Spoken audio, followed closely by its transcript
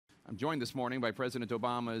I'm joined this morning by President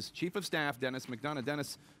Obama's Chief of Staff, Denis McDonough.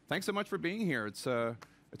 Denis, thanks so much for being here. It's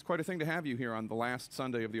quite a thing to have you here on the last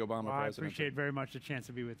Sunday of the Obama presidency. I appreciate very much the chance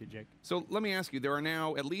to be with you, Jake. So let me ask you, there are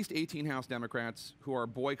now at least 18 House Democrats who are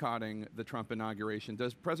boycotting the Trump inauguration.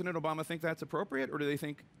 Does President Obama think that's appropriate, or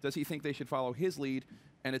does he think they should follow his lead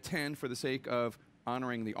and attend for the sake of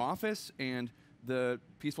honoring the office and the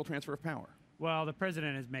peaceful transfer of power? Well, the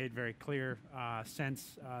president has made very clear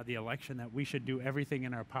since the election that we should do everything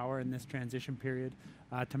in our power in this transition period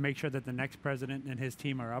to make sure that the next president and his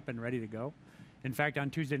team are up and ready to go. In fact,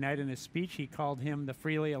 on Tuesday night in his speech, he called him the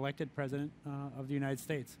freely elected president of the United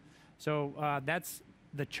States. So that's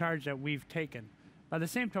the charge that we've taken. By the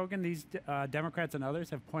same token, these Democrats and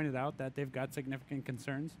others have pointed out that they've got significant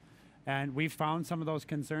concerns. And we've found some of those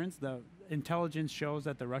concerns. The intelligence shows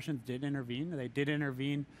that the Russians did intervene. They did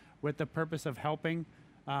intervene with the purpose of helping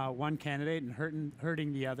one candidate and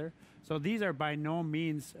hurting the other. So these are by no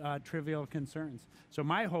means trivial concerns. So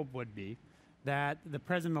my hope would be that the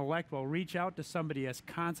president-elect will reach out to somebody as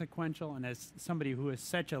consequential and as somebody who is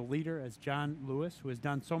such a leader as John Lewis, who has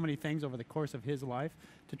done so many things over the course of his life,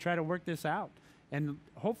 to try to work this out. And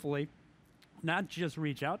hopefully not just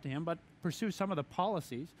reach out to him, but pursue some of the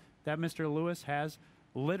policies that Mr. Lewis has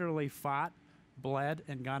literally fought, bled,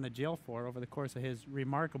 and gone to jail for over the course of his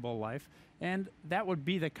remarkable life. And that would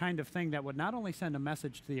be the kind of thing that would not only send a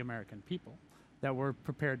message to the American people that we're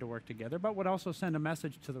prepared to work together, but would also send a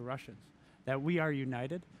message to the Russians that we are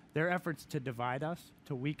united. Their efforts to divide us,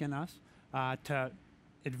 to weaken us, to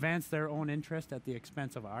advance their own interest at the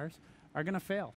expense of ours are going to fail.